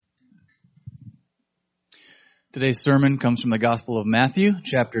Today's sermon comes from the Gospel of Matthew,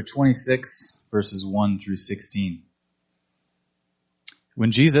 chapter 26, verses 1 through 16.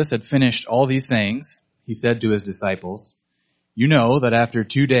 When Jesus had finished all these sayings, he said to his disciples, "You know that after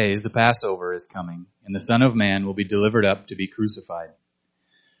 2 days the Passover is coming, and the Son of Man will be delivered up to be crucified."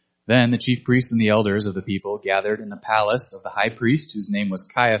 Then the chief priests and the elders of the people gathered in the palace of the high priest, whose name was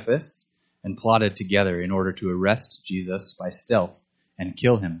Caiaphas, and plotted together in order to arrest Jesus by stealth and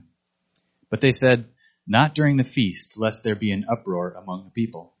kill him. But they said, "Not during the feast, lest there be an uproar among the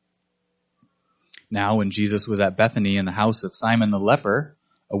people." Now when Jesus was at Bethany in the house of Simon the leper,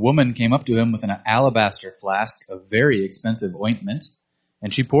 a woman came up to him with an alabaster flask of very expensive ointment,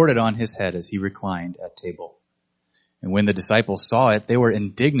 and she poured it on his head as he reclined at table. And when the disciples saw it, they were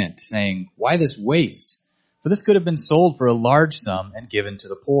indignant, saying, "Why this waste? For this could have been sold for a large sum and given to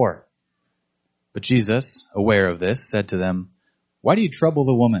the poor." But Jesus, aware of this, said to them, "Why do you trouble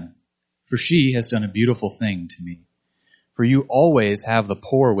the woman? For she has done a beautiful thing to me. For you always have the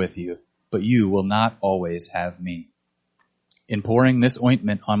poor with you, but you will not always have me. In pouring this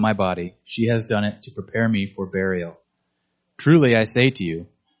ointment on my body, she has done it to prepare me for burial. Truly I say to you,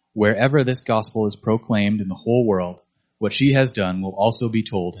 wherever this gospel is proclaimed in the whole world, what she has done will also be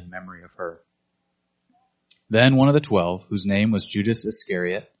told in memory of her." Then one of the 12, whose name was Judas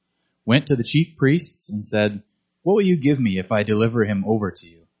Iscariot, went to the chief priests and said, "What will you give me if I deliver him over to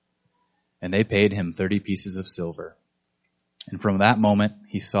you?" And they paid him 30 pieces of silver. And from that moment,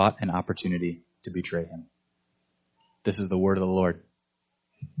 he sought an opportunity to betray him. This is the word of the Lord.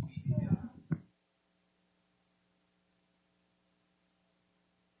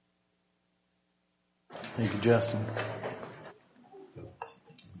 Thank you, Justin.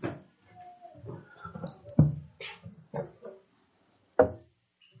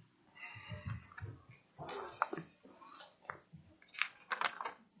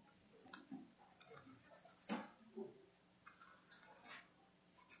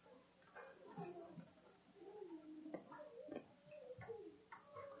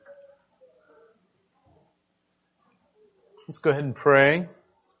 Let's go ahead and pray.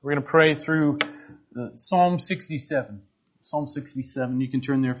 We're going to pray through Psalm 67. Psalm 67. You can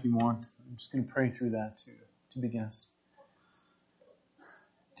turn there if you want. I'm just going to pray through that to begin us.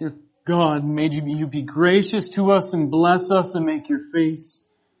 Dear God, may you be gracious to us and bless us and make your face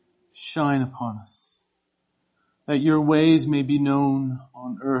shine upon us, that your ways may be known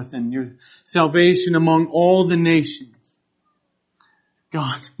on earth and your salvation among all the nations.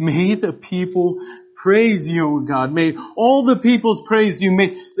 God, may the people praise you, O God. May all the peoples praise you.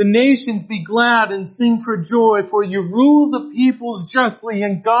 May the nations be glad and sing for joy, for you rule the peoples justly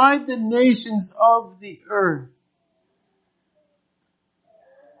and guide the nations of the earth.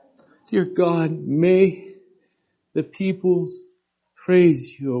 Dear God, may the peoples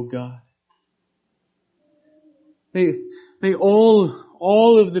praise you, O God. May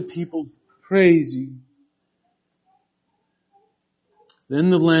all of the peoples praise you. Then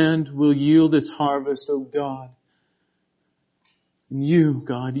the land will yield its harvest, O God. And you,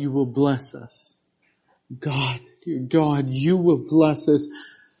 God, you will bless us. God, dear God, you will bless us.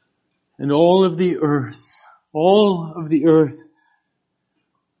 And all of the earth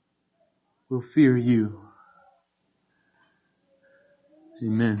will fear you.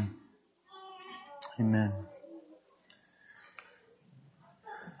 Amen. Amen.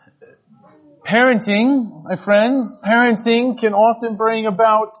 Parenting, my friends, parenting can often bring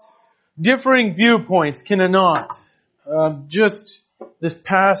about differing viewpoints, can it not? Just this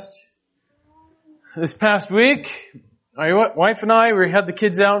past week, my wife and I, we had the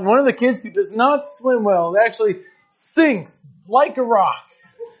kids out, and one of the kids who does not swim well actually sinks like a rock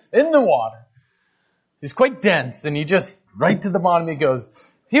in the water. He's quite dense, and he just right to the bottom he goes.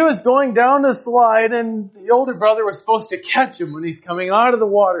 He was going down the slide, and the older brother was supposed to catch him when he's coming out of the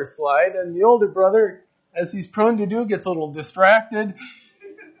water slide, and the older brother, as he's prone to do, gets a little distracted.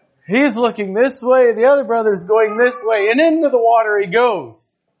 He's looking this way, the other brother's going this way, and into the water he goes.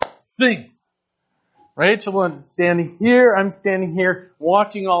 Sinks. Rachel is standing here, I'm standing here,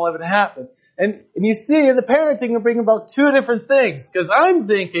 watching all of it happen. And you see, in the parenting will bring about two different things, because I'm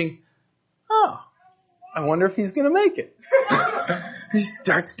thinking, I wonder if he's going to make it. He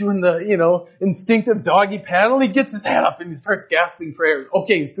starts doing the, instinctive doggy paddle. He gets his head up and he starts gasping for air.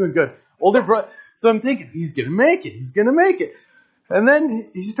 Okay, he's doing good. Older brother. So I'm thinking, he's going to make it. He's going to make it. And then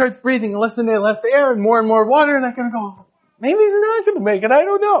he starts breathing less and less air and more water. And I kind of go, maybe he's not going to make it. I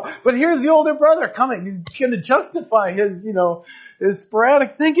don't know. But here's the older brother coming. He's going to justify his, his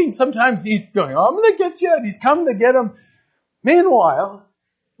sporadic thinking. Sometimes he's going, I'm going to get you. And he's coming to get him. Meanwhile,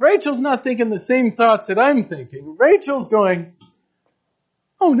 Rachel's not thinking the same thoughts that I'm thinking. Rachel's going,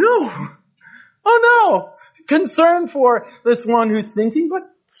 oh no, concern for this one who's sinking, but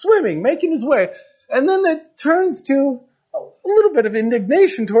swimming, making his way. And then it turns to a little bit of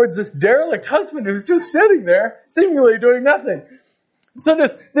indignation towards this derelict husband who's just sitting there, seemingly doing nothing. So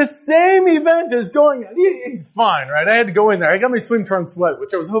this same event is going, he's fine, right? I had to go in there. I got my swim trunks wet,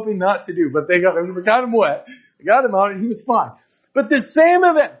 which I was hoping not to do, but they got him wet. I got him out and he was fine. But the same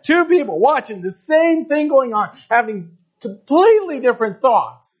event, two people watching the same thing going on, having completely different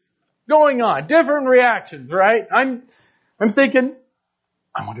thoughts going on, different reactions, right? I'm thinking,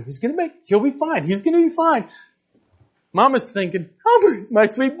 I wonder if he's going to he'll be fine. He's going to be fine. Mama's thinking, oh, my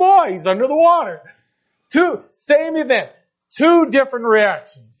sweet boy, he's under the water. Same event, two different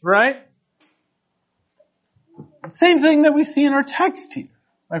reactions, right? Same thing that we see in our text here,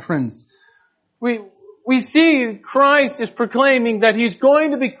 my friends. We see Christ is proclaiming that he's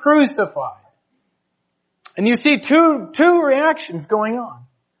going to be crucified. And you see two reactions going on.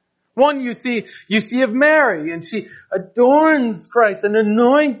 One you see of Mary, and she adorns Christ and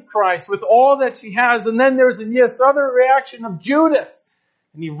anoints Christ with all that she has. And then there's other reaction of Judas,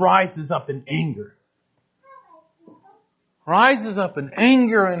 and he rises up in anger. Rises up in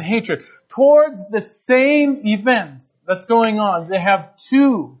anger and hatred towards the same event that's going on. They have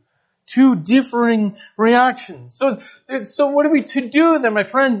two differing reactions. So what are we to do then, my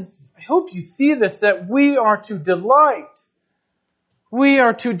friends? I hope you see this, that we are to delight. We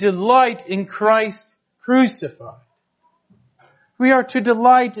are to delight in Christ crucified. We are to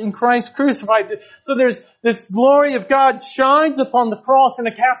delight in Christ crucified. So there's this glory of God shines upon the cross and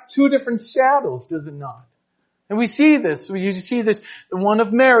it casts two different shadows, does it not? And we see this. You see this, the one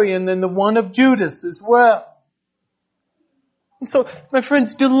of Mary and then the one of Judas as well. And so, my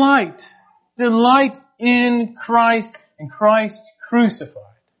friends, delight. Delight in Christ and Christ crucified.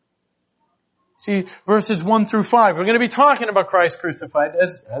 See, verses 1 through 5. We're going to be talking about Christ crucified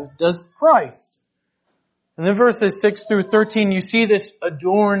as does Christ. And then verses 6 through 13, you see this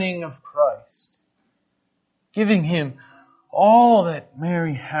adorning of Christ. Giving him all that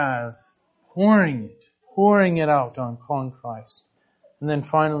Mary has, pouring it out on Christ. And then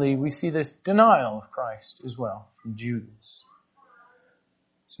finally, we see this denial of Christ as well from Judas.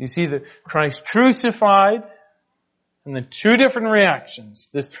 So you see that Christ crucified and the two different reactions.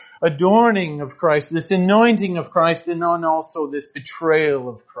 This adorning of Christ, this anointing of Christ, and then also this betrayal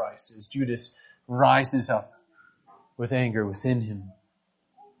of Christ as Judas rises up with anger within him.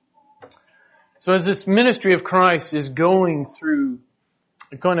 So as this ministry of Christ is going through,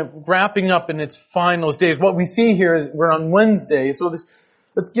 kind of wrapping up in its final days, what we see here is we're on Wednesday. So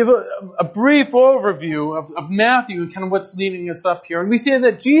let's give a brief overview of Matthew and kind of what's leading us up here. And we see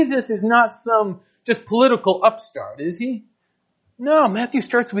that Jesus is not some just political upstart, is he? No, Matthew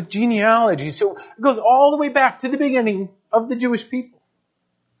starts with genealogy. So it goes all the way back to the beginning of the Jewish people.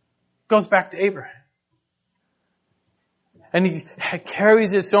 It goes back to Abraham. And he carries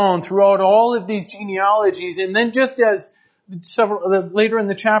this on throughout all of these genealogies. And then just as later in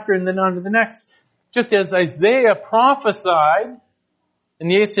the chapter and then on to the next, just as Isaiah prophesied in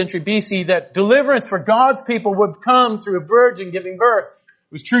the 8th century BC that deliverance for God's people would come through a virgin giving birth.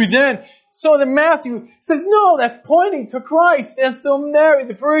 It was true then. So then Matthew says, no, that's pointing to Christ. And so Mary,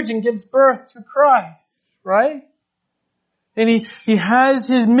 the virgin, gives birth to Christ. Right? And he has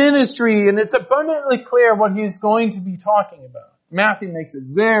his ministry, and it's abundantly clear what he's going to be talking about. Matthew makes it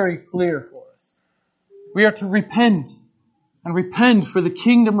very clear for us. We are to repent. And repent, for the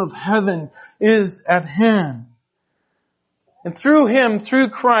kingdom of heaven is at hand. And through him, through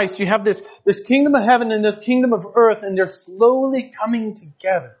Christ, you have this kingdom of heaven and this kingdom of earth, and they're slowly coming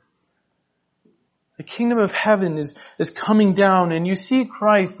together. The kingdom of heaven is coming down, and you see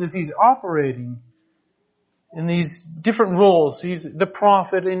Christ as he's operating in these different roles. He's the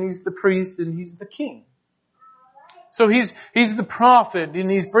prophet, and he's the priest, and he's the king. So he's the prophet,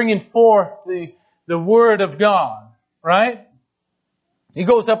 and he's bringing forth the word of God, right? He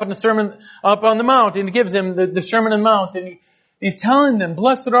goes up on the mount, and he gives them the Sermon on the Mount, and he's telling them,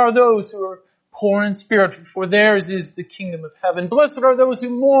 blessed are those who are poor in spirit, for theirs is the kingdom of heaven. Blessed are those who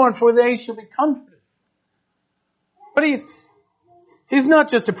mourn, for they shall be comforted. But he's not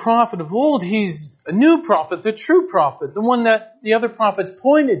just a prophet of old, he's a new prophet, the true prophet, the one that the other prophets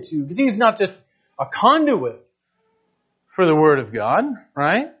pointed to, because he's not just a conduit for the Word of God,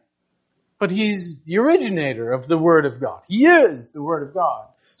 right? But he's the originator of the Word of God. He is the Word of God.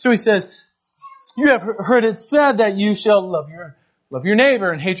 So he says, you have heard it said that you shall love your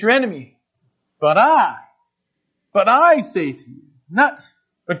neighbor and hate your enemy. But I say to you,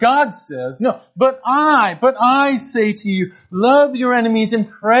 but God says, no, but I say to you, love your enemies and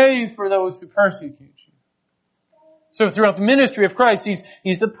pray for those who persecute you. So throughout the ministry of Christ,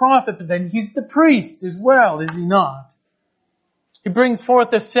 He's the prophet, but then He's the priest as well, is He not? He brings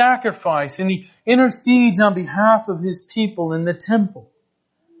forth a sacrifice and He intercedes on behalf of His people in the temple.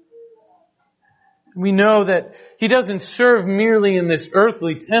 We know that He doesn't serve merely in this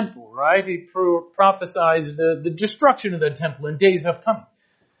earthly temple, right? He prophesies the destruction of the temple in days upcoming.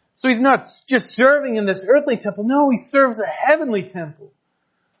 So He's not just serving in this earthly temple. No, He serves a heavenly temple.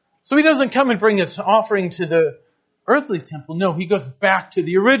 So He doesn't come and bring His offering to the earthly temple. No, He goes back to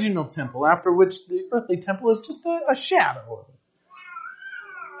the original temple, after which the earthly temple is just a shadow of it.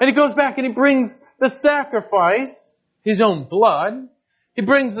 And He goes back and He brings the sacrifice, His own blood. He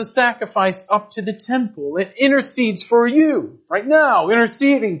brings the sacrifice up to the temple. It intercedes for you, right now,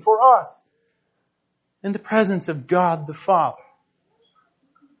 interceding for us in the presence of God the Father.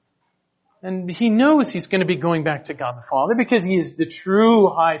 And He knows He's going to be going back to God the Father because He is the true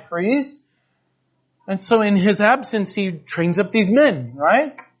high priest. And so in His absence, He trains up these men,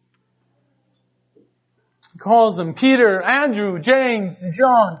 right? He calls them, Peter, Andrew, James, and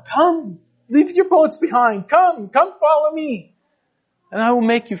John, come, leave your boats behind, come follow me. And I will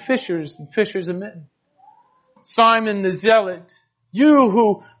make you fishers and fishers of men. Simon the Zealot,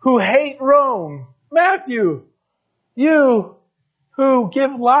 you who hate Rome. Matthew, you who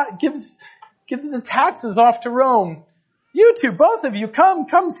give the taxes off to Rome. You two, both of you,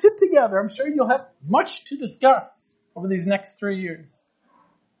 come sit together. I'm sure you'll have much to discuss over these next 3 years.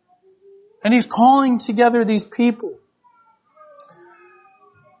 And He's calling together these people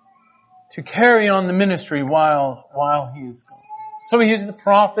to carry on the ministry while He is gone. So He's the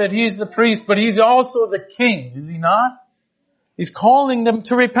prophet, He's the priest, but He's also the king, is He not? He's calling them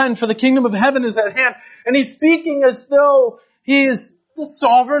to repent, for the kingdom of heaven is at hand. And He's speaking as though He is the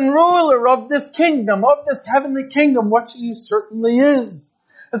sovereign ruler of this kingdom, of this heavenly kingdom, which He certainly is.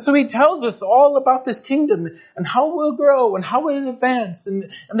 And so He tells us all about this kingdom and how it will grow and how it will advance and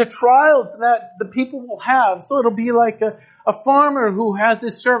the trials that the people will have. So it'll be like a farmer who has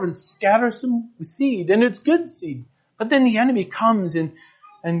his servants scatter some seed, and it's good seed. But then the enemy comes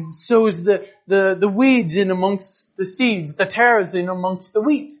and sows the weeds in amongst the seeds, the tares in amongst the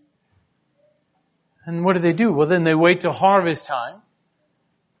wheat. And what do? Well, then they wait till harvest time.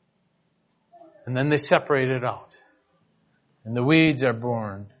 And then they separate it out. And the weeds are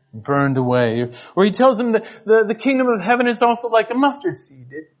burned away. Or He tells them that the kingdom of heaven is also like a mustard seed.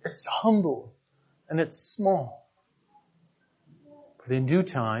 It's humble and it's small. But in due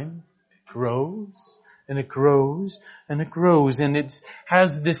time, it grows and it grows and it grows. And it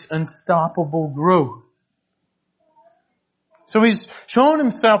has this unstoppable growth. So He's shown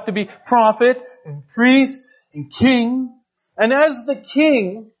Himself to be prophet and priest and king. And as the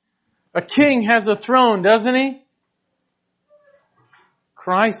king, a king has a throne, doesn't he?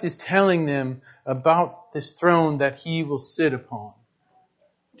 Christ is telling them about this throne that He will sit upon,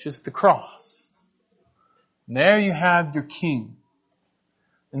 which is the cross. And there you have your king,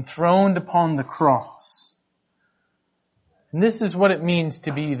 enthroned upon the cross. And this is what it means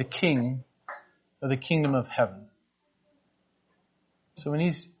to be the king of the kingdom of heaven. So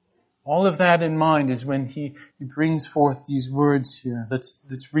when all of that in mind is when he brings forth these words here. Let's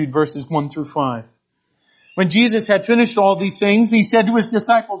read verses 1 through 5. When Jesus had finished all these things, He said to His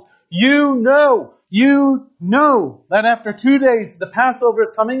disciples, You know that after 2 days the Passover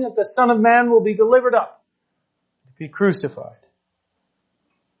is coming, that the Son of Man will be delivered up, to be crucified.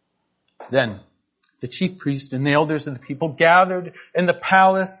 Then the chief priest and the elders of the people gathered in the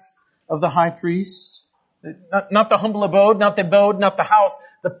palace of the high priest. Not the humble abode, not the house,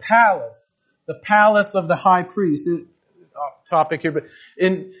 the palace of the high priest. Off topic here, but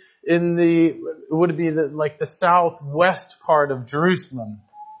in would it be the southwest part of Jerusalem.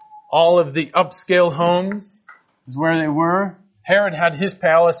 All of the upscale homes is where they were. Herod had his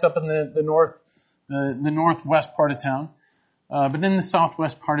palace up in the northwest part of town. But in the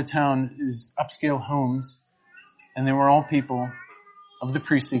southwest part of town is upscale homes, and they were all people of the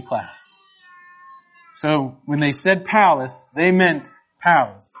priestly class. So when they said palace, they meant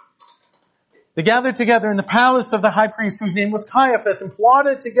palace. They gathered together in the palace of the high priest, whose name was Caiaphas, and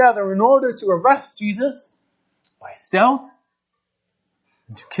plotted together in order to arrest Jesus by stealth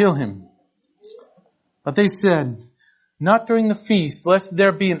and to kill Him. But they said, not during the feast, lest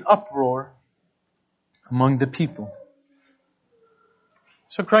there be an uproar among the people.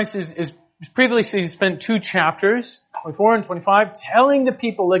 So Christ is previously spent 2 chapters, 24 and 25, telling the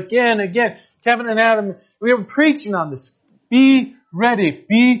people again. Kevin and Adam, we were preaching on this. Be ready.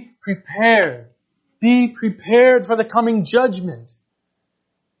 Be prepared. Be prepared for the coming judgment.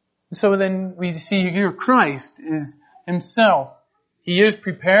 So then we see here Christ is Himself He is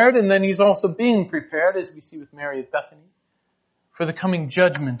prepared, and then He's also being prepared, as we see with Mary at Bethany, for the coming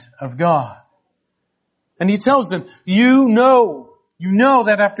judgment of God. And He tells them, you know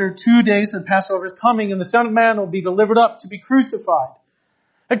that after 2 days the Passover is coming, and the Son of Man will be delivered up to be crucified.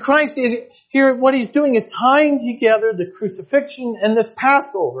 And Christ is here, what He's doing is tying together the crucifixion and this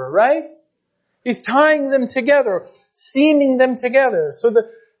Passover, right? He's tying them together, seaming them together. So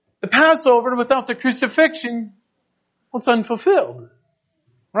the Passover without the crucifixion, well, it's unfulfilled.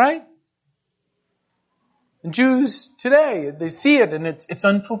 Right? And Jews today, they see it and it's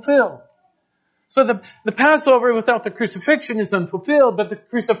unfulfilled. So the Passover without the crucifixion is unfulfilled, but the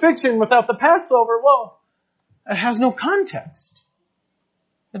crucifixion without the Passover, well, it has no context.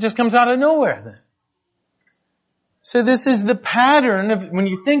 It just comes out of nowhere then. So this is the pattern of, when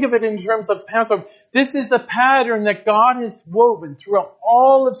you think of it in terms of Passover, this is the pattern that God has woven throughout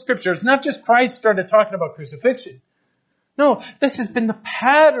all of Scripture. It's not just Christ started talking about crucifixion. No, this has been the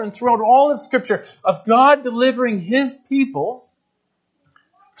pattern throughout all of Scripture of God delivering His people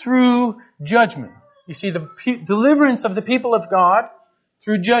through judgment. You see, the deliverance of the people of God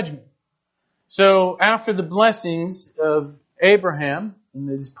through judgment. So after the blessings of Abraham and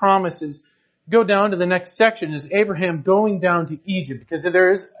his promises, go down to the next section is Abraham going down to Egypt because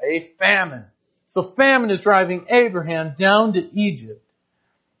there is a famine. So famine is driving Abraham down to Egypt.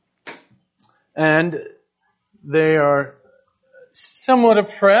 And they are somewhat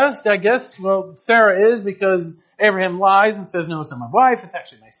oppressed, I guess. Well, Sarah is, because Abraham lies and says, no, it's not my wife, it's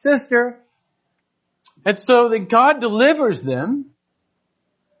actually my sister. And so that God delivers them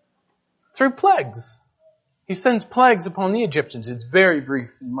through plagues. He sends plagues upon the Egyptians. It's very brief.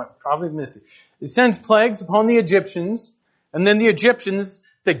 You might probably have missed it. He sends plagues upon the Egyptians, and then the Egyptians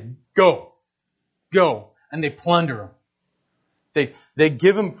say, go. And they plunder him. They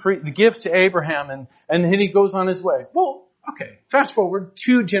give him the gifts to Abraham, and then he goes on his way. Well, okay, fast forward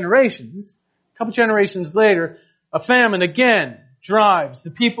 2 generations. A couple generations later, a famine again drives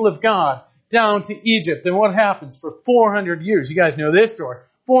the people of God down to Egypt. And what happens for 400 years? You guys know this story.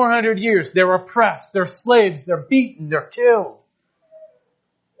 400 years, they're oppressed, they're slaves, they're beaten, they're killed.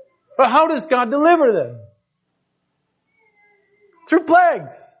 But how does God deliver them? Through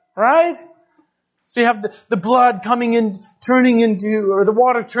plagues, right? So you have the blood coming in, or the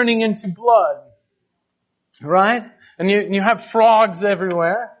water turning into blood. Right? And you have frogs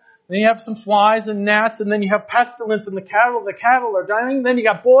everywhere. Then you have some flies and gnats, and then you have pestilence in the cattle. The cattle are dying. Then you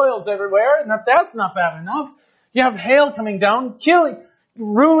got boils everywhere, and if that's not bad enough, you have hail coming down,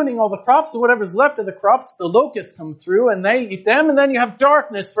 ruining all the crops, and whatever's left of the crops, the locusts come through and they eat them, and then you have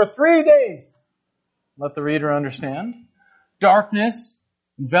darkness for 3 days. Let the reader understand. Darkness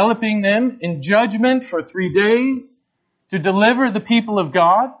enveloping them in judgment for 3 days to deliver the people of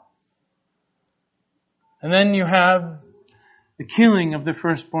God. And then you have the killing of the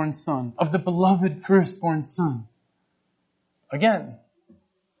firstborn son, of the beloved firstborn son. Again,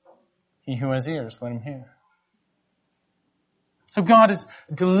 he who has ears, let him hear. So God is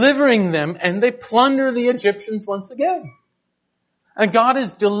delivering them, and they plunder the Egyptians once again. And God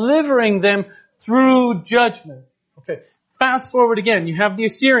is delivering them through judgment. Okay, fast forward again. You have the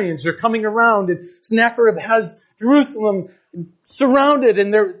Assyrians. They're coming around, and Sennacherib has Jerusalem surrounded,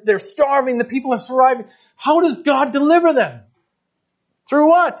 and they're starving. The people are surviving. How does God deliver them? Through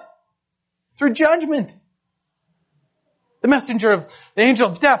what? Through judgment. The angel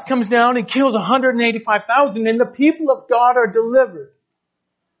of death comes down and kills 185,000, and the people of God are delivered.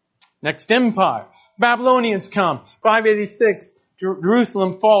 Next empire. Babylonians come. 586,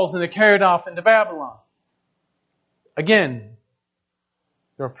 Jerusalem falls and they're carried off into Babylon. Again,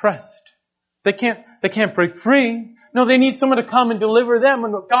 they're oppressed. They can't break free. No, they need someone to come and deliver them,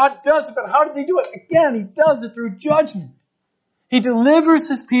 and God does it, but how does He do it? Again, He does it through judgment. He delivers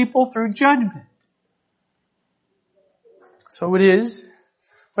His people through judgment. So it is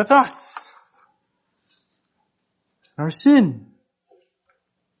with us. Our sin.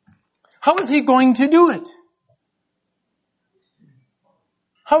 How is He going to do it?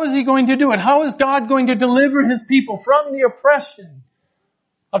 How is He going to do it? How is God going to deliver His people from the oppression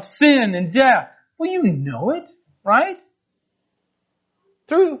of sin and death? Well, you know it, right?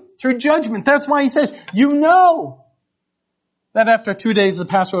 Through judgment. That's why He says, you know that after 2 days the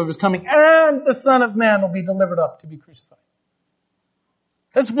Passover is coming and the Son of Man will be delivered up to be crucified.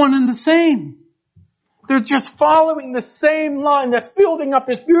 That's one and the same. They're just following the same line that's building up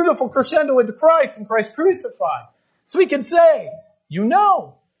this beautiful crescendo into Christ and Christ crucified. So we can say, you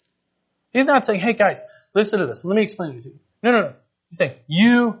know. He's not saying, hey guys, listen to this. Let me explain it to you. No. He's saying,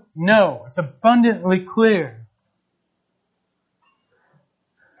 you know. It's abundantly clear.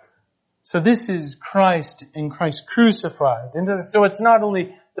 So this is Christ and Christ crucified. And so it's not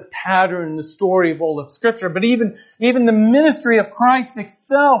only the pattern, the story of all of Scripture, but even the ministry of Christ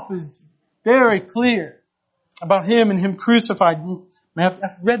itself is very clear about Him and Him crucified. I've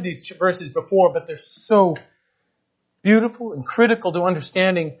read these verses before, but they're so beautiful and critical to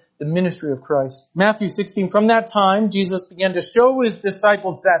understanding the ministry of Christ. Matthew 16, from that time, Jesus began to show His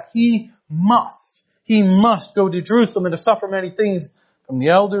disciples that He must go to Jerusalem and to suffer many things from the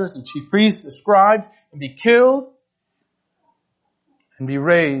elders, the chief priests, the scribes, and be killed and be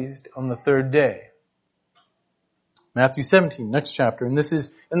raised on the third day. Matthew 17, next chapter, and this is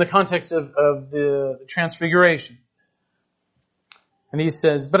in the context of the Transfiguration. And He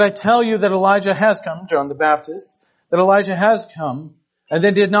says, but I tell you that Elijah has come, John the Baptist, that Elijah has come, and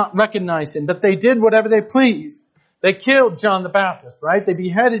they did not recognize him, but they did whatever they pleased. They killed John the Baptist, right? They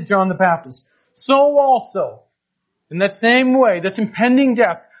beheaded John the Baptist. So also, in that same way, this impending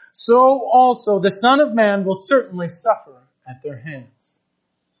death, so also the Son of Man will certainly suffer at their hands.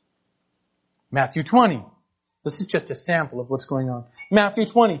 Matthew 20. This is just a sample of what's going on. Matthew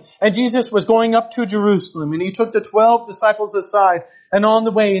 20. And Jesus was going up to Jerusalem, and He took the 12 disciples aside, and on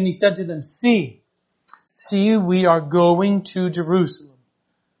the way, and He said to them, See, we are going to Jerusalem.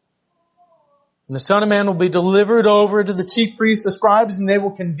 And the Son of Man will be delivered over to the chief priests, the scribes, and they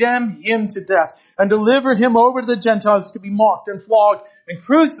will condemn Him to death, and deliver Him over to the Gentiles to be mocked and flogged and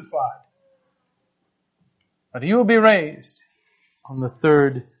crucified. But He will be raised on the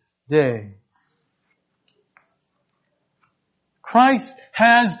third day. Christ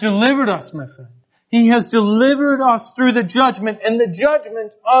has delivered us, my friend. He has delivered us through the judgment and the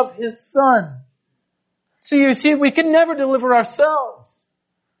judgment of His Son. So you see, we can never deliver ourselves.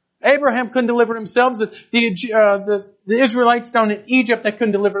 Abraham couldn't deliver himself. The Israelites down in Egypt, they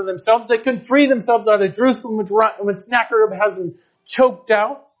couldn't deliver themselves. They couldn't free themselves out of Jerusalem when Sennacherib has them choked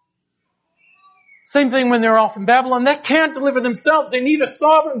out. Same thing when they're off in Babylon. They can't deliver themselves. They need a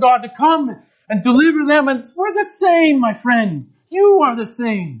sovereign God to come and deliver them. And we're the same, my friend. You are the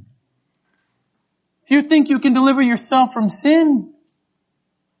same. If you think you can deliver yourself from sin,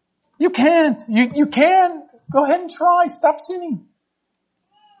 you can't. You can. Go ahead and try. Stop sinning.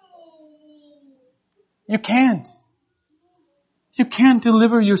 You can't. You can't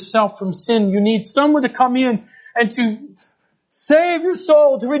deliver yourself from sin. You need someone to come in and to save your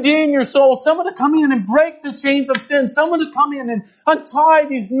soul, to redeem your soul. Someone to come in and break the chains of sin. Someone to come in and untie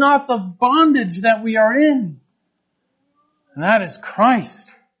these knots of bondage that we are in. And that is Christ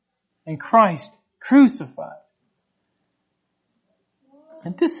and Christ crucified.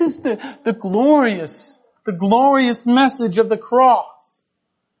 And this is the glorious message of the cross.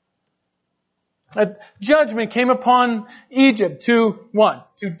 Judgment came upon Egypt to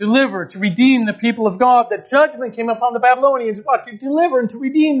what? To deliver, to redeem the people of God. That judgment came upon the Babylonians, what? To deliver and to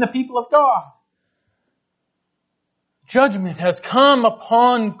redeem the people of God. Judgment has come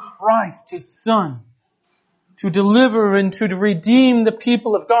upon Christ, His Son, to deliver and to redeem the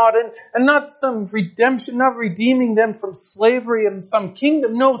people of God. And not some redemption, not redeeming them from slavery and some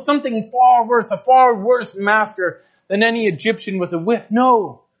kingdom. No, something far worse, a far worse master than any Egyptian with a whip.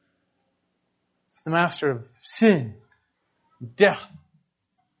 No. It's the master of sin, death.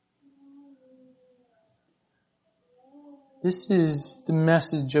 This is the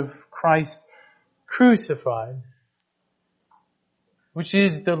message of Christ crucified, which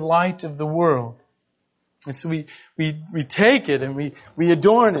is the light of the world. And so we take it and we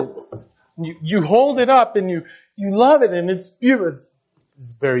adorn it. You hold it up and you love it and it's beautiful.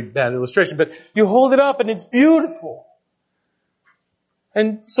 It's a very bad illustration, but you hold it up and it's beautiful.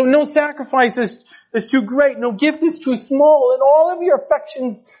 And so no sacrifice is too great, no gift is too small, and all of your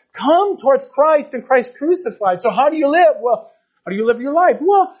affections come towards Christ and Christ crucified. So how do you live? Well, how do you live your life?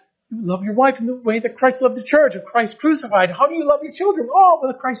 Well, you love your wife in the way that Christ loved the church, and Christ crucified. How do you love your children? Oh,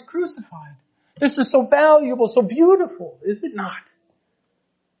 with Christ crucified. This is so valuable, so beautiful, is it not?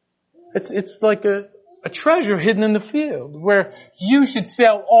 It's like a treasure hidden in the field, where you should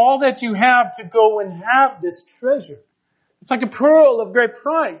sell all that you have to go and have this treasure. It's like a pearl of great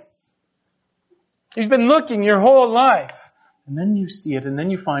price. You've been looking your whole life. And then you see it, and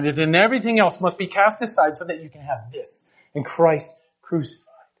then you find it, and everything else must be cast aside so that you can have this in Christ crucified.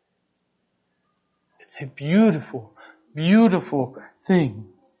 It's a beautiful, beautiful thing.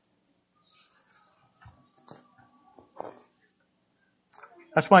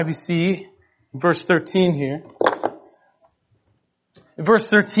 That's why we see in verse 13 here, in verse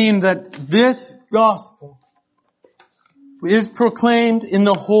 13, that this gospel is proclaimed in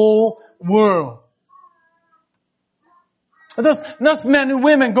the whole world. And thus men and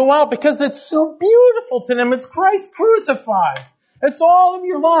women go out because it's so beautiful to them. It's Christ crucified. It's all of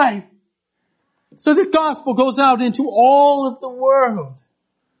your life. So the gospel goes out into all of the world.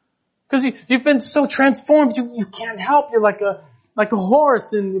 Because you've been so transformed, you can't help. You're like a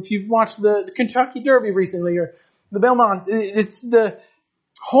horse. And if you've watched the Kentucky Derby recently or the Belmont, it's the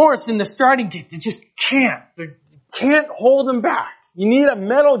horse in the starting gate. They just can't. They can't hold them back. You need a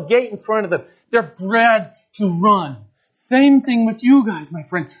metal gate in front of them. They're bred to run. Same thing with you guys, my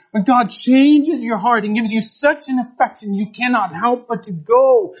friend. When God changes your heart and gives you such an affection, you cannot help but to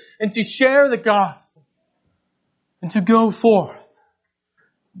go and to share the gospel and to go forth.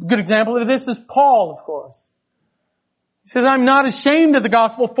 A good example of this is Paul, of course. He says, I'm not ashamed of the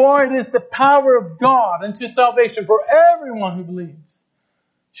gospel, for it is the power of God unto salvation for everyone who believes.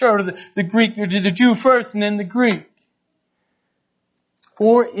 Sure, to the Greek, or to the Jew first and then the Greek.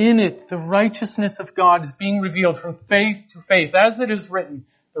 For in it the righteousness of God is being revealed from faith to faith. As it is written,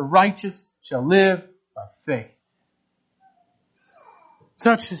 the righteous shall live by faith.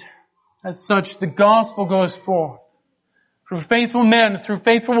 As such, the gospel goes forth. Through faithful men, through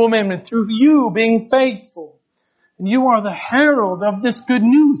faithful women, and through you being faithful. And you are the herald of this good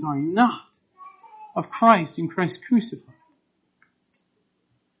news, are you not? Of Christ and Christ crucified.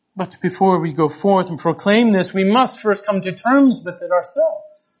 But before we go forth and proclaim this, we must first come to terms with it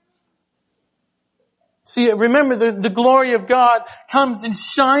ourselves. See, remember, the glory of God comes and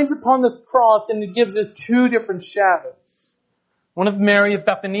shines upon this cross, and it gives us two different shadows. One of Mary of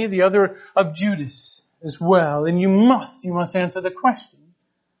Bethany, the other of Judas as well. And you must answer the question,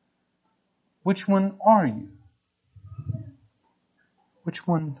 which one are you? Which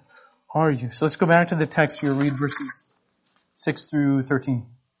one are you? So let's go back to the text here, read verses 6 through 13.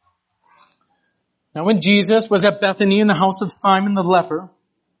 Now when Jesus was at Bethany in the house of Simon the leper,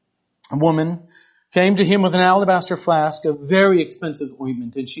 a woman came to him with an alabaster flask of very expensive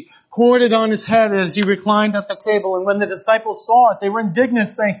ointment, and she poured it on his head as he reclined at the table. And when the disciples saw it, they were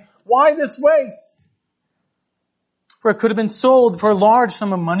indignant, saying, why this waste? For it could have been sold for a large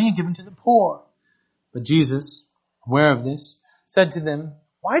sum of money and given to the poor. But Jesus, aware of this, said to them,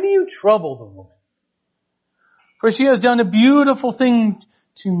 why do you trouble the woman? For she has done a beautiful thing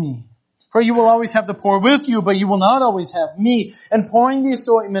to me. For you will always have the poor with you, but you will not always have me. And pouring this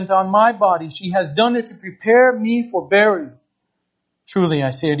ointment on my body, she has done it to prepare me for burial. Truly,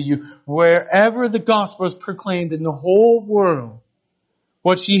 I say to you, wherever the gospel is proclaimed in the whole world,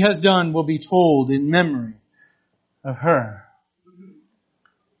 what she has done will be told in memory of her.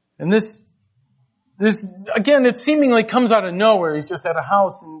 And this again, it seemingly comes out of nowhere. He's just at a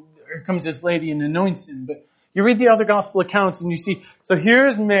house and here comes this lady and anoints him. But you read the other gospel accounts and you see, so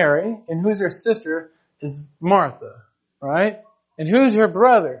here's Mary, and who's her sister is Martha, right? And who's her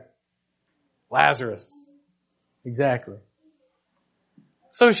brother? Lazarus. Exactly.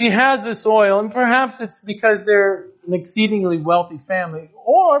 So she has this oil, and perhaps it's because they're an exceedingly wealthy family,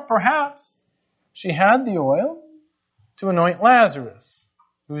 or perhaps she had the oil to anoint Lazarus,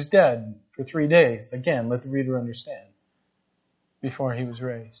 who's dead for 3 days. Again, let the reader understand, before he was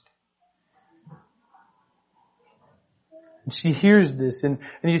raised. And she hears this, and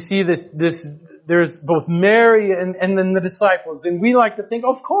you see this, there's both Mary and then the disciples, and we like to think,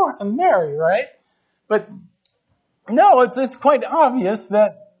 of course, I'm Mary, right? But no, it's quite obvious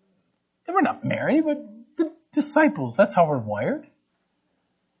that they were not Mary, but the disciples. That's how we're wired.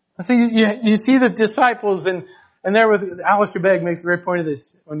 And so you see the disciples, and there with Alistair Begg makes a great point of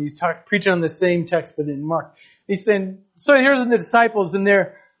this when he's preaching on the same text, but in Mark. He's saying, so here's the disciples, and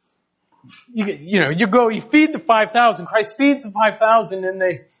you feed the 5,000. Christ feeds the 5,000, and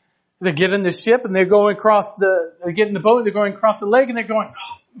they get in the ship, and they get in the boat, and they're going across the lake, and they're going,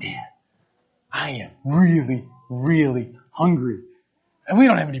 oh man, I am really, really hungry. And we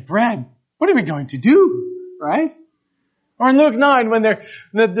don't have any bread. What are we going to do? Right? Or in Luke 9, when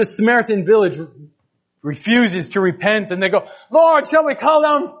the Samaritan village refuses to repent, and they go, Lord, shall we call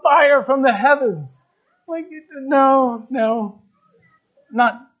down fire from the heavens? Like, no,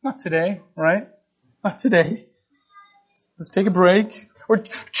 not today, right? Not today. Let's take a break. Or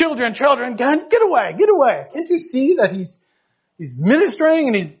children, get away. Can't you see that he's ministering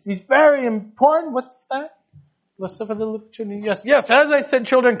and he's very important? What's that? What's up with the little children? Yes, as I said,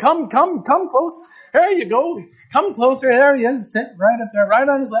 children, come close. There you go. Come closer. There he is, sitting right up there, right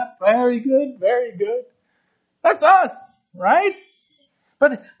on his left. Very good. That's us, right?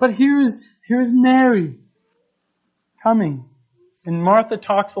 But here's Mary coming. And Martha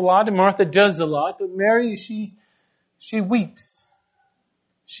talks a lot, and Martha does a lot, but Mary, she weeps.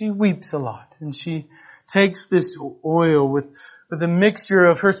 She weeps a lot, and she takes this oil with a mixture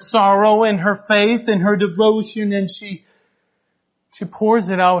of her sorrow and her faith and her devotion, and she She pours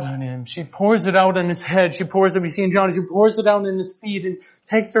it out on him. She pours it out on his head. She pours it, we see in John, she pours it out on his feet and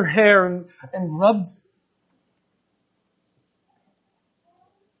takes her hair and rubs it.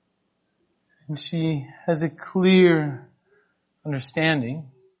 And she has a clear understanding,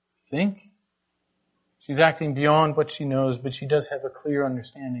 I think. She's acting beyond what she knows, but she does have a clear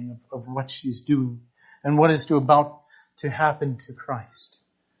understanding of what she's doing and what is about to happen to Christ.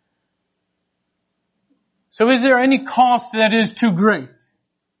 So is there any cost that is too great?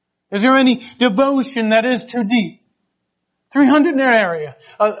 Is there any devotion that is too deep? 300 in that area.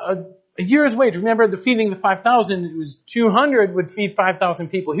 A year's wage. Remember the feeding the 5,000, it was 200 would feed 5,000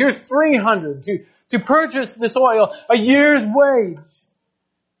 people. Here's 300 to purchase this oil. A year's wage.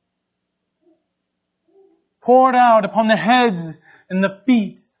 Poured out upon the heads and the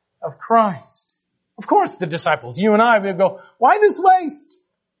feet of Christ. Of course the disciples, you and I, would go, why this waste?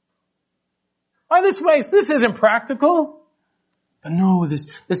 Why this waste? This isn't practical. But no, this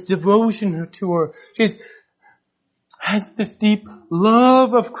devotion to her. She has this deep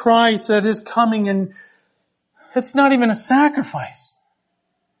love of Christ that is coming, and it's not even a sacrifice.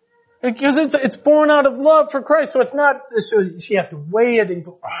 Because it's born out of love for Christ. So it's not, so she has to weigh it and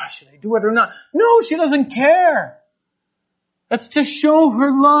go, should I do it or not? No, she doesn't care. That's to show her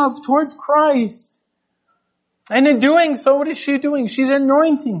love towards Christ. And in doing so, what is she doing? She's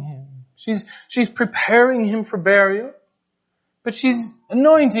anointing him. She's preparing him for burial, but she's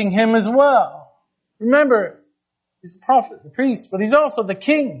anointing him as well. Remember, he's a prophet, the priest, but he's also the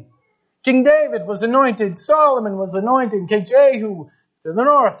king. King David was anointed. Solomon was anointed. King Jehu to the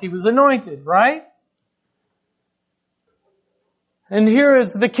north, he was anointed, right? And here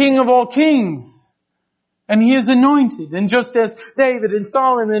is the King of all kings, and he is anointed. And just as David and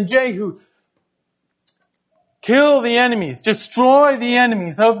Solomon and Jehu kill the enemies, destroy the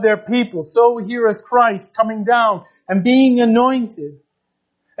enemies of their people, so here is Christ coming down and being anointed.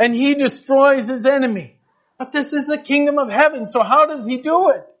 And he destroys his enemy. But this is the kingdom of heaven, so how does he do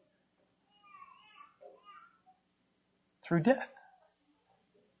it? Through death.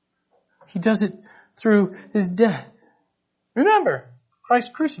 He does it through his death. Remember,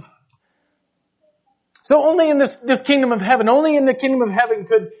 Christ crucified. So only in this kingdom of heaven, only in the kingdom of heaven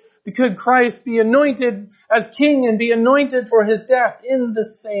could Christ be anointed as king and be anointed for his death in the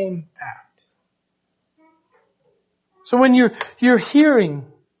same act. So when you're hearing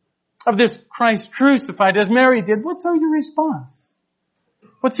of this Christ crucified as Mary did, what's your response?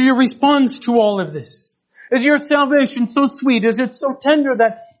 What's your response to all of this? Is your salvation so sweet? Is it so tender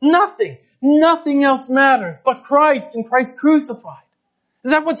that nothing else matters but Christ and Christ crucified?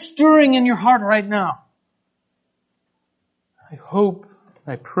 Is that what's stirring in your heart right now? I hope,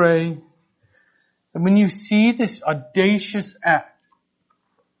 I pray, that when you see this audacious act,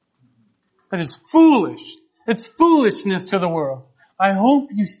 that is foolish, it's foolishness to the world, I hope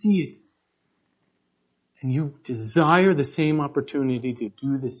you see it. And you desire the same opportunity to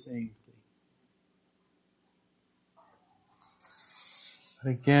do the same thing. But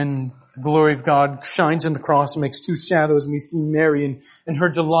again, the glory of God shines in the cross and makes two shadows, and we see Mary in her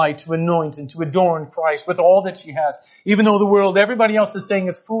delight to anoint and to adorn Christ with all that she has. Even though the world, everybody else is saying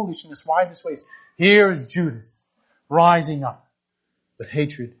it's foolishness, why this waste? Here is Judas rising up with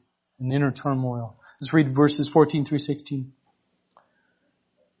hatred and inner turmoil. Let's read verses 14 through 16.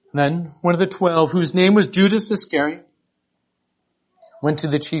 Then one of the 12, whose name was Judas Iscariot, went to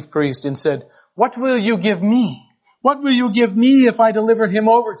the chief priest and said, "What will you give me? What will you give me if I deliver him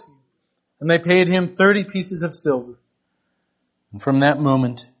over to you?" And they paid him 30 pieces of silver. And from that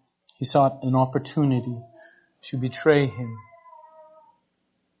moment, he sought an opportunity to betray him.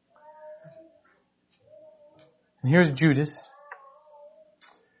 And here's Judas.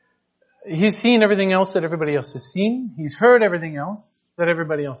 He's seen everything else that everybody else has seen. He's heard everything else that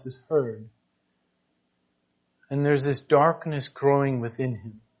everybody else has heard. And there's this darkness growing within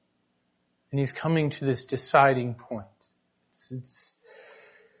him. And he's coming to this deciding point.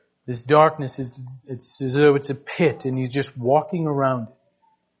 This darkness it's as though it's a pit, and he's just walking around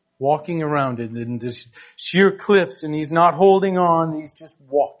it, and there's sheer cliffs, and he's not holding on, he's just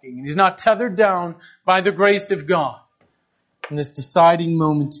walking, and he's not tethered down by the grace of God. And this deciding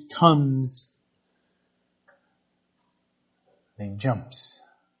moment comes, and he jumps,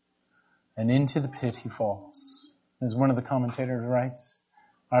 and into the pit he falls. As one of the commentators writes,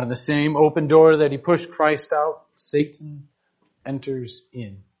 out of the same open door that he pushed Christ out, Satan enters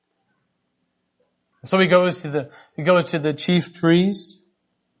in. So he goes to the chief priest,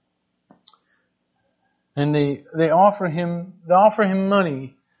 and they offer him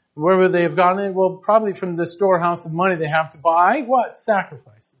money. Where would they have gotten it? Well, probably from the storehouse of money they have to buy what?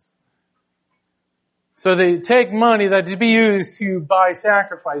 Sacrifices. So they take money that is to be used to buy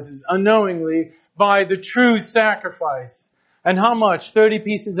sacrifices, unknowingly buy the true sacrifice. And how much? 30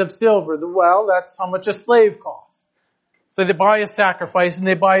 pieces of silver. Well, that's how much a slave costs. So they buy a sacrifice and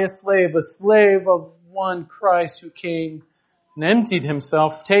they buy a slave of one Christ who came and emptied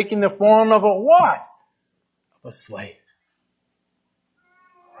himself, taking the form of a what? Of a slave.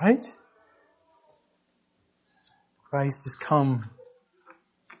 Right? Christ has come.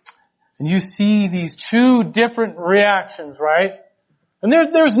 And you see these two different reactions, right? And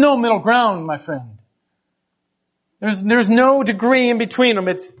there's no middle ground, my friend. There's no degree in between them.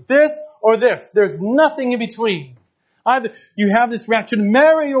 It's this or this. There's nothing in between. Either you have this reaction,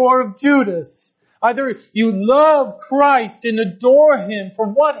 Mary or of Judas. Either you love Christ and adore Him for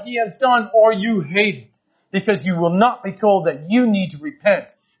what He has done, or you hate it. Because you will not be told that you need to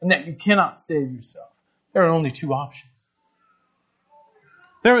repent and that you cannot save yourself. There are only two options.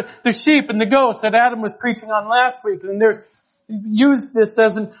 There are the sheep and the goats that Adam was preaching on last week, and use this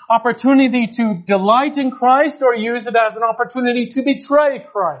as an opportunity to delight in Christ, or use it as an opportunity to betray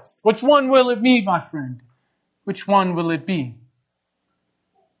Christ. Which one will it be, my friend? Which one will it be?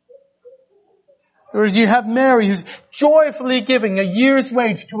 Whereas you have Mary who's joyfully giving a year's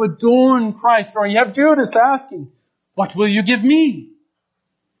wage to adorn Christ, or you have Judas asking, what will you give me?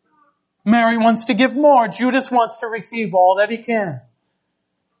 Mary wants to give more. Judas wants to receive all that he can.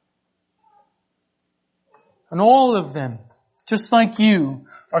 And all of them, just like you,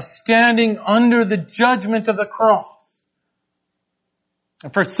 are standing under the judgment of the cross.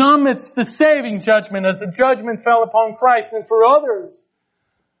 And for some, it's the saving judgment as the judgment fell upon Christ. And for others,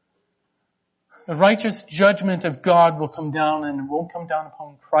 the righteous judgment of God will come down, and it won't come down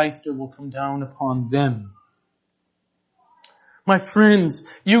upon Christ, it will come down upon them. My friends,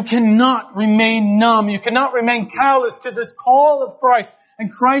 you cannot remain numb. You cannot remain callous to this call of Christ and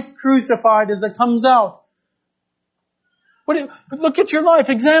Christ crucified as it comes out. Look at your life.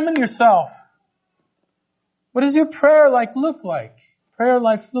 Examine yourself. What does your prayer life look like?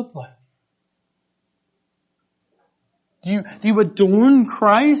 Do you adorn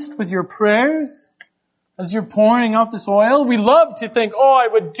Christ with your prayers as you're pouring out this oil? We love to think, I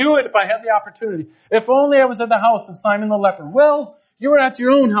would do it if I had the opportunity. If only I was at the house of Simon the leper. Well, you were at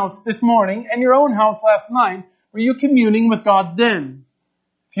your own house this morning and your own house last night. Were you communing with God then?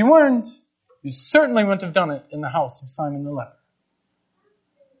 If you weren't, you certainly wouldn't have done it in the house of Simon the leper.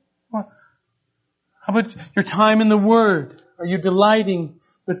 Well, how about your time in the Word? Are you delighting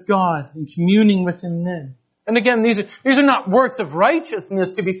with God and communing with Him then? And again, these are not works of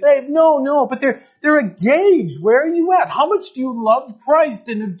righteousness to be saved. No, but they're a gauge. Where are you at? How much do you love Christ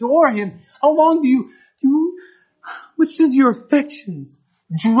and adore Him? How long which does your affections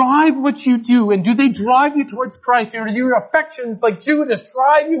drive what you do? And do they drive you towards Christ? Or do your affections, like Judas,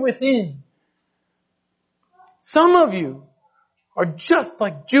 drive you within? Some of you are just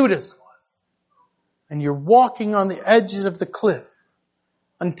like Judas was. And you're walking on the edges of the cliff,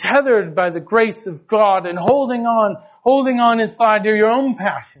 untethered by the grace of God and holding on inside to your own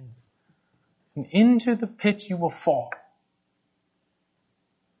passions. And into the pit you will fall.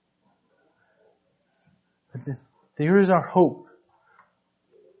 But there is our hope.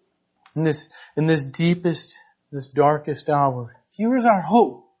 In this deepest, this darkest hour. Here is our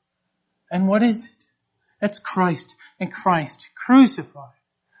hope. And what is it? It's Christ and Christ crucified.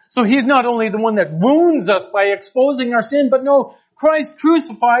 So He's not only the one that wounds us by exposing our sin, but no, Christ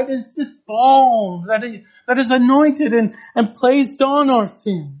crucified is this balm that is anointed and placed on our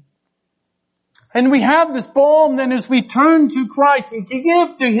sin. And we have this balm then as we turn to Christ and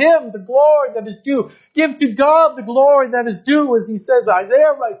give to Him the glory that is due. Give to God the glory that is due, as He says,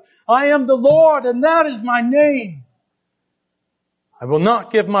 Isaiah writes, I am the Lord and that is my name. I will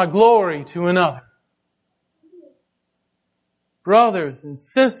not give my glory to another. Brothers and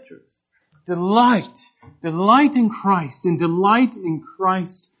sisters, delight in Christ and delight in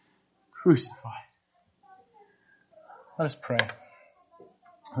Christ crucified. Let us pray.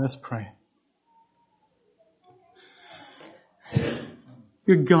 Let's pray.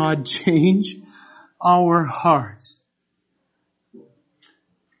 Dear God, change our hearts.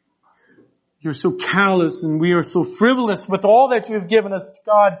 You're so callous and we are so frivolous with all that you have given us.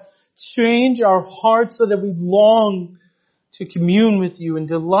 God, change our hearts so that we long to commune with you and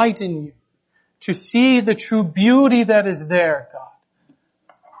delight in you, to see the true beauty that is there,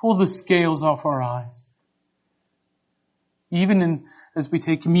 God. Pull the scales off our eyes. Even as we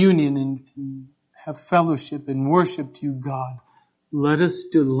take communion and have fellowship and worship to you, God, let us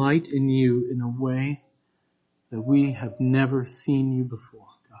delight in you in a way that we have never seen you before,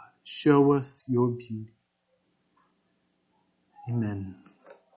 God. Show us your beauty. Amen.